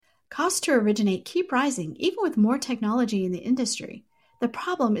Costs to originate keep rising even with more technology in the industry. The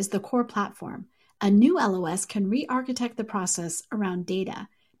problem is the core platform. A new LOS can re-architect the process around data,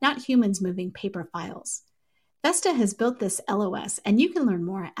 not humans moving paper files. Vesta has built this LOS, and you can learn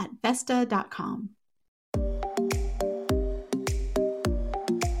more at Vesta.com.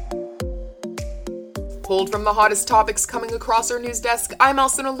 Pulled from the hottest topics coming across our news desk, I'm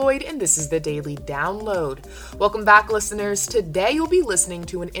Alcina Lloyd, and this is the Daily Download. Welcome back, listeners. Today you'll be listening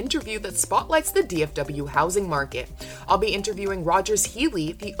to an interview that spotlights the DFW housing market. I'll be interviewing Rogers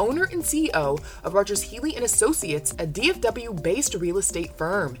Healy, the owner and CEO of Rogers Healy & Associates, a DFW-based real estate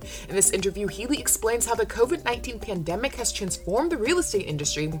firm. In this interview, Healy explains how the COVID-19 pandemic has transformed the real estate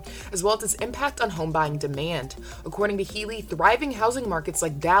industry, as well as its impact on home buying demand. According to Healy, thriving housing markets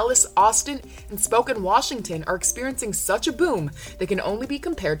like Dallas, Austin, and Spokane, Washington are experiencing such a boom that can only be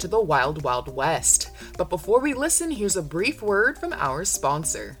compared to the Wild Wild West. But before we listen, here's a brief word from our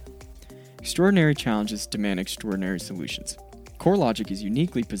sponsor. Extraordinary challenges demand extraordinary solutions. CoreLogic is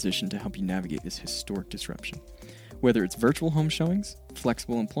uniquely positioned to help you navigate this historic disruption. Whether it's virtual home showings,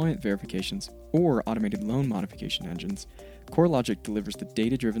 flexible employment verifications, or automated loan modification engines, CoreLogic delivers the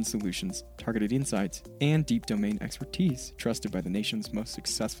data-driven solutions, targeted insights, and deep domain expertise trusted by the nation's most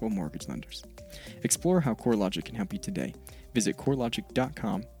successful mortgage lenders. Explore how CoreLogic can help you today. Visit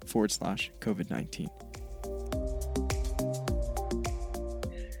corelogic.com/COVID-19.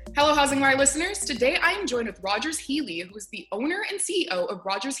 Hello, Housing Wire listeners. Today I am joined with Rogers Healy, who is the owner and CEO of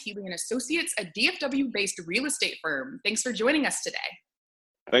Rogers Healy & Associates, a DFW-based real estate firm. Thanks for joining us today.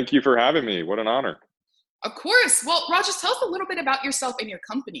 Thank you for having me. What an honor. Of course. Well, Rogers, tell us a little bit about yourself and your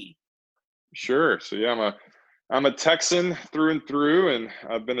company. Sure. So yeah, I'm a Texan through and through, and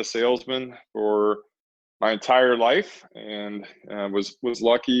I've been a salesman for my entire life, and was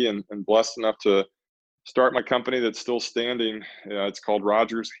lucky and blessed enough to start my company that's still standing. It's called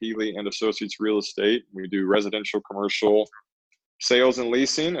Rogers Healy & Associates Real Estate. We do residential, commercial sales and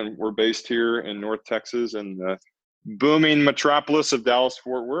leasing, and we're based here in North Texas in the booming metropolis of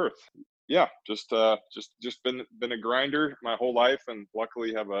Dallas-Fort Worth. Yeah, just been a grinder my whole life, and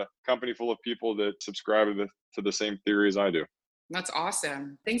luckily have a company full of people that subscribe to the same theory as I do. That's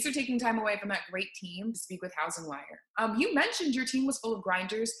awesome. Thanks for taking time away from that great team to speak with Housing Wire. You mentioned your team was full of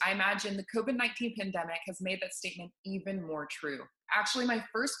grinders. I imagine the COVID-19 pandemic has made that statement even more true. Actually, my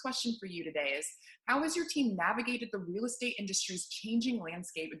first question for you today is, how has your team navigated the real estate industry's changing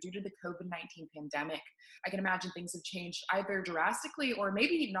landscape due to the COVID-19 pandemic? I can imagine things have changed either drastically or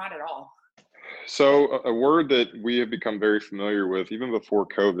maybe not at all. So a word that we have become very familiar with, even before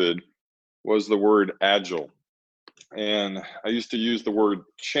COVID, was the word agile. And I used to use the word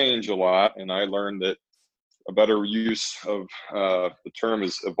change a lot, and I learned that a better use of the term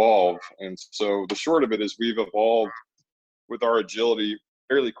is evolve. And so the short of it is we've evolved with our agility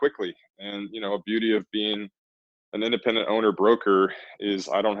fairly quickly. And, a beauty of being an independent owner broker is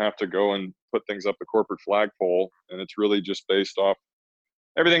I don't have to go and put things up the corporate flagpole. And it's really just based off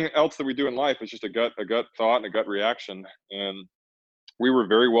everything else that we do in life is just a gut thought and a gut reaction. And we were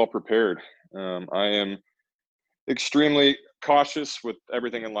very well prepared. I am extremely cautious with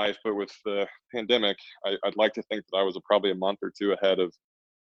everything in life, but with the pandemic, I'd like to think that I was probably a month or two ahead of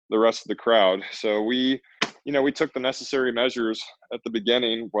the rest of the crowd. So we took the necessary measures at the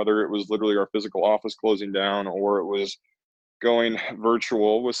beginning, whether it was literally our physical office closing down or it was going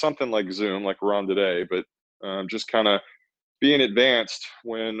virtual with something like Zoom, like we're on today, but just kind of being advanced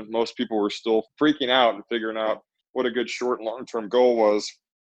when most people were still freaking out and figuring out what a good short and long-term goal was.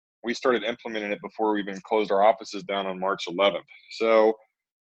 We started implementing it before we even closed our offices down on March 11th. So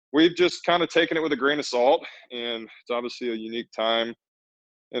we've just kind of taken it with a grain of salt, and it's obviously a unique time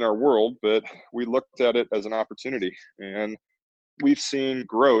in our world, but we looked at it as an opportunity, and we've seen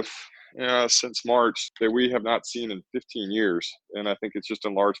growth since March that we have not seen in 15 years. And I think it's just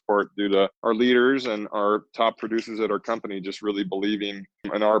in large part due to our leaders and our top producers at our company just really believing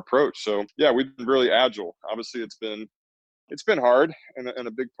in our approach. So yeah, we've been really agile. Obviously it's been hard, and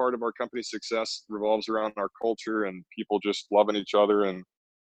a big part of our company's success revolves around our culture and people just loving each other and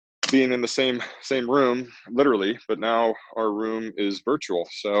being in the same room, literally, but now our room is virtual.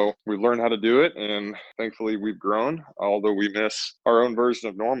 So we've learned how to do it, and thankfully we've grown. Although we miss our own version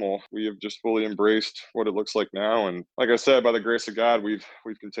of normal, we have just fully embraced what it looks like now. And like I said, by the grace of God, we've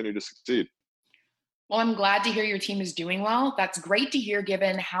continued to succeed. Well, I'm glad to hear your team is doing well. That's great to hear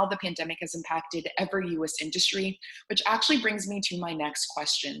given how the pandemic has impacted every US industry, which actually brings me to my next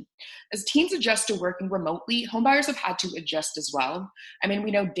question. As teams adjust to working remotely, homebuyers have had to adjust as well. I mean,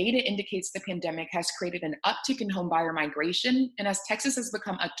 we know data indicates the pandemic has created an uptick in homebuyer migration, and as Texas has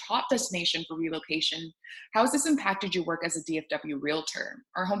become a top destination for relocation, how has this impacted your work as a DFW realtor?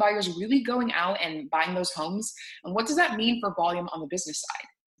 Are homebuyers really going out and buying those homes? And what does that mean for volume on the business side?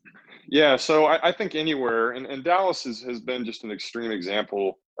 Yeah, so I think anywhere, and Dallas has been just an extreme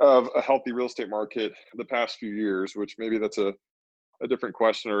example of a healthy real estate market the past few years, which maybe that's a different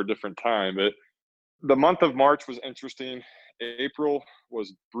question or a different time. But the month of March was interesting. April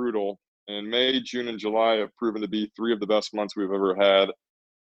was brutal. And May, June, and July have proven to be three of the best months we've ever had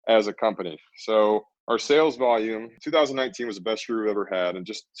as a company. So our sales volume, 2019 was the best year we've ever had. And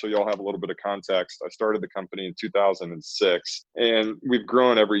just so y'all have a little bit of context, I started the company in 2006, and we've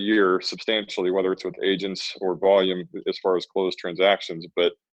grown every year substantially, whether it's with agents or volume as far as closed transactions.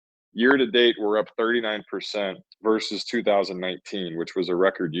 But year to date, we're up 39% versus 2019, which was a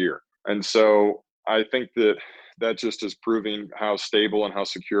record year. And so I think that just is proving how stable and how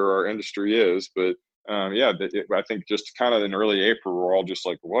secure our industry is. But I think just kind of in early April, we're all just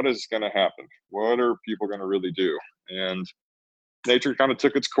like, what is going to happen? What are people going to really do? And nature kind of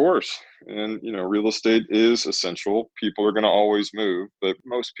took its course. And, real estate is essential. People are going to always move, but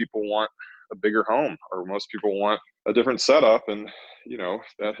most people want a bigger home, or most people want a different setup. And,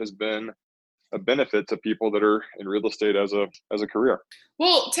 that has been a benefit to people that are in real estate as a career.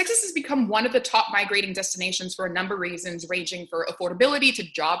 Well, Texas has become one of the top migrating destinations for a number of reasons, ranging for affordability to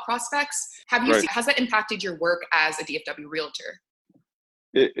job prospects. Has that impacted your work as a DFW realtor?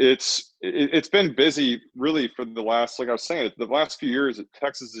 It's been busy really for the last, like I was saying, the last few years.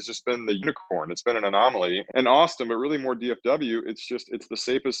 Texas has just been the unicorn. It's been an anomaly. And Austin, but really more DFW. It's the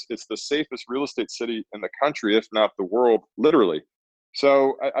safest real estate city in the country, if not the world, literally.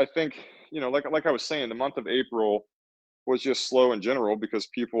 So I think, like I was saying, the month of April was just slow in general because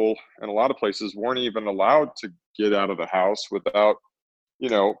people in a lot of places weren't even allowed to get out of the house without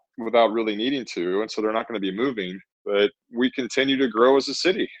really needing to. And so they're not going to be moving. But we continue to grow as a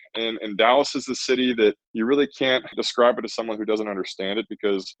city. And Dallas is the city that you really can't describe it to someone who doesn't understand it,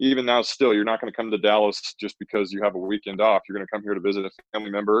 because even now still, you're not going to come to Dallas just because you have a weekend off. You're going to come here to visit a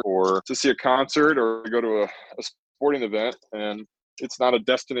family member or to see a concert or go to a sporting event. And it's not a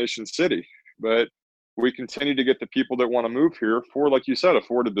destination city, but we continue to get the people that want to move here for, like you said,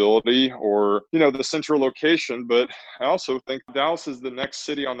 affordability or, the central location. But I also think Dallas is the next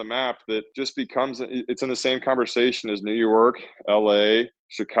city on the map that just it's in the same conversation as New York, LA,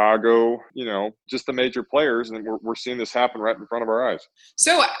 Chicago, just the major players. And we're seeing this happen right in front of our eyes.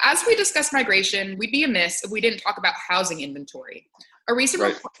 So as we discuss migration, we'd be amiss if we didn't talk about housing inventory. A recent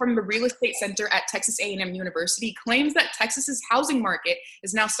report from the Real Estate Center at Texas A&M University claims that Texas's housing market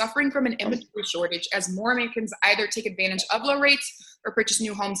is now suffering from an inventory shortage as more Americans either take advantage of low rates or purchase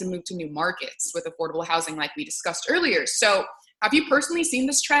new homes and move to new markets with affordable housing like we discussed earlier. So have you personally seen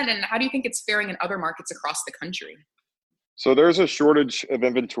this trend, and how do you think it's faring in other markets across the country? So there's a shortage of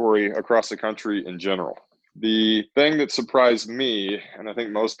inventory across the country in general. The thing that surprised me, and I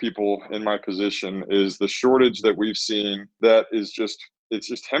think most people in my position, is the shortage that we've seen that it's just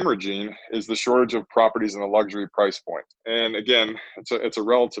hemorrhaging, is the shortage of properties in the luxury price point. And again, it's a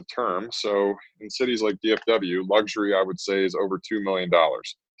relative term. So in cities like DFW, luxury, I would say, is over $2 million.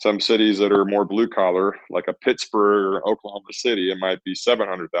 Some cities that are more blue collar, like a Pittsburgh or Oklahoma City, it might be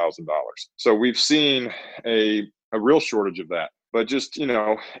 $700,000. So we've seen a real shortage of that. But just,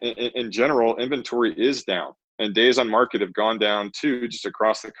 in general, inventory is down, and days on market have gone down too, just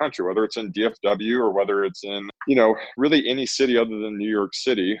across the country, whether it's in DFW or whether it's in, really any city other than New York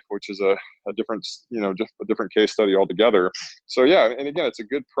City, which is a different, just a different case study altogether. So yeah, and again, it's a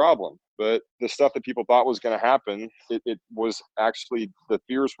good problem, but the stuff that people thought was going to happen, it was actually, the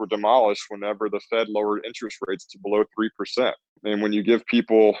fears were demolished whenever the Fed lowered interest rates to below 3%. And when you give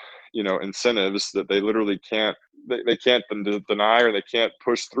people, incentives that they literally can't deny or they can't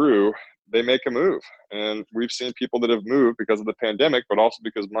push through, they make a move. And we've seen people that have moved because of the pandemic, but also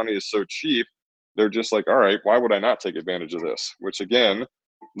because money is so cheap. They're just like, all right, why would I not take advantage of this? Which again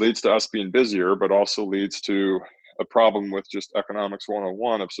leads to us being busier, but also leads to a problem with just economics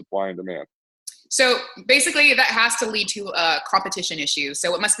 101 of supply and demand. So basically that has to lead to a competition issue.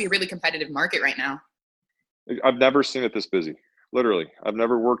 So it must be a really competitive market right now. I've never seen it this busy. Literally, I've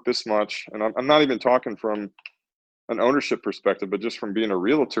never worked this much. And I'm not even talking from an ownership perspective, but just from being a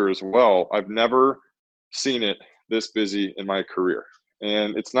realtor as well. I've never seen it this busy in my career.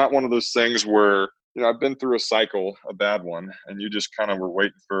 And it's not one of those things where I've been through a cycle, a bad one, and you just kind of were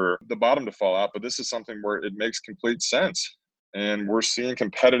waiting for the bottom to fall out. But this is something where it makes complete sense. And we're seeing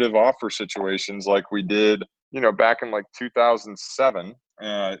competitive offer situations like we did, back in like 2007.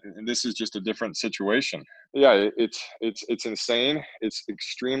 And this is just a different situation. Yeah, it's insane. It's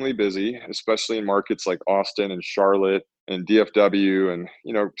extremely busy, especially in markets like Austin and Charlotte and DFW and,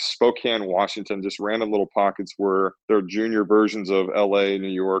 Spokane, Washington, just random little pockets where they're junior versions of LA, New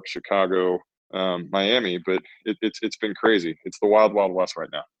York, Chicago, Miami. But it's been crazy. It's the wild, wild west right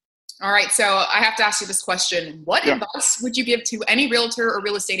now. All right. So I have to ask you this question. What advice would you give to any realtor or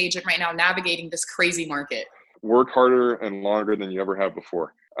real estate agent right now navigating this crazy market? Work harder and longer than you ever have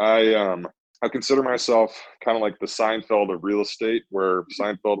before. I consider myself kind of like the Seinfeld of real estate, where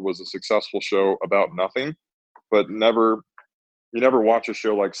Seinfeld was a successful show about nothing, but you never watch a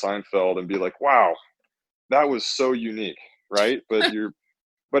show like Seinfeld and be like, wow, that was so unique, right? But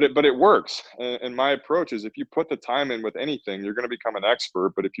But it works. And my approach is, if you put the time in with anything, you're going to become an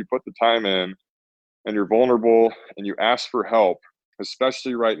expert. But if you put the time in and you're vulnerable and you ask for help,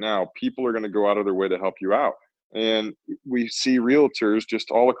 especially right now, people are going to go out of their way to help you out. And we see realtors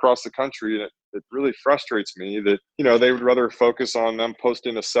just all across the country, and it really frustrates me that, they would rather focus on them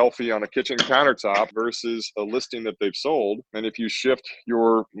posting a selfie on a kitchen countertop versus a listing that they've sold. And if you shift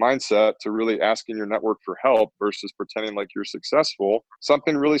your mindset to really asking your network for help versus pretending like you're successful,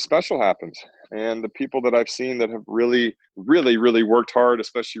 something really special happens. And the people that I've seen that have really, really, really worked hard,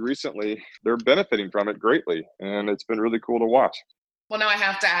 especially recently, they're benefiting from it greatly. And it's been really cool to watch. Well, now I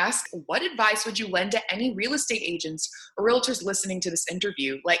have to ask, what advice would you lend to any real estate agents or realtors listening to this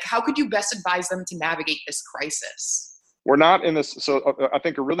interview? Like, how could you best advise them to navigate this crisis? We're not in this. So I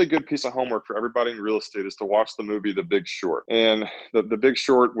think a really good piece of homework for everybody in real estate is to watch the movie The Big Short. And the Big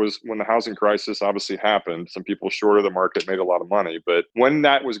Short was when the housing crisis obviously happened. Some people shorted the market, made a lot of money. But when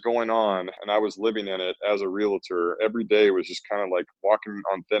that was going on and I was living in it as a realtor, every day was just kind of like walking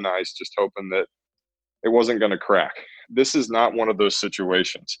on thin ice, just hoping that it wasn't going to crack. This is not one of those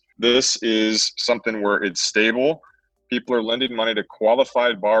situations. This is something where it's stable. People are lending money to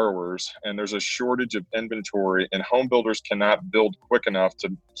qualified borrowers, and there's a shortage of inventory, and home builders cannot build quick enough to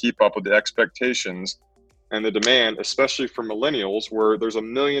keep up with the expectations and the demand, especially for millennials, where there's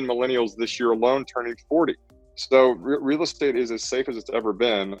 1 million millennials this year alone turning 40. So real estate is as safe as it's ever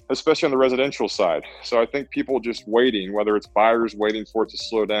been, especially on the residential side. So I think people just waiting, whether it's buyers waiting for it to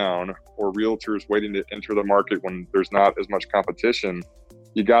slow down or realtors waiting to enter the market when there's not as much competition,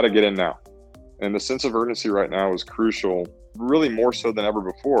 you got to get in now. And the sense of urgency right now is crucial, really more so than ever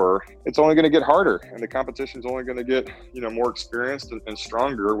before. It's only going to get harder, and the competition is only going to get, more experienced and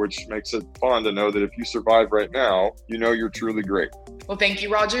stronger, which makes it fun to know that if you survive right now, you're truly great. Well, thank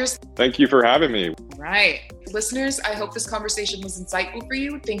you, Rogers. Thank you for having me. All right. Listeners, I hope this conversation was insightful for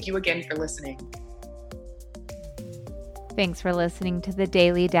you. Thank you again for listening. Thanks for listening to the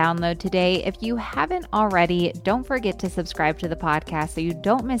Daily Download today. If you haven't already, don't forget to subscribe to the podcast so you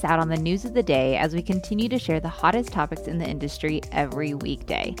don't miss out on the news of the day as we continue to share the hottest topics in the industry every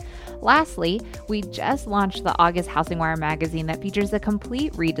weekday. Lastly, we just launched the August Housing Wire magazine that features a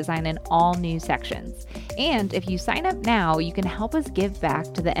complete redesign in all new sections. And if you sign up now, you can help us give back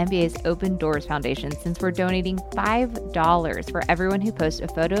to the MBA's Open Doors Foundation, since we're donating $5 for everyone who posts a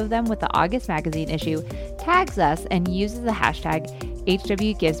photo of them with the August magazine issue, tags us, and uses the hashtag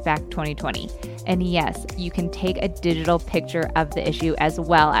HWGivesBack2020. And yes, you can take a digital picture of the issue as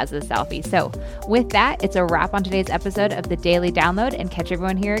well as a selfie. So with that, it's a wrap on today's episode of the Daily Download, and catch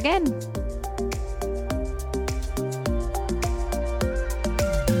everyone here again.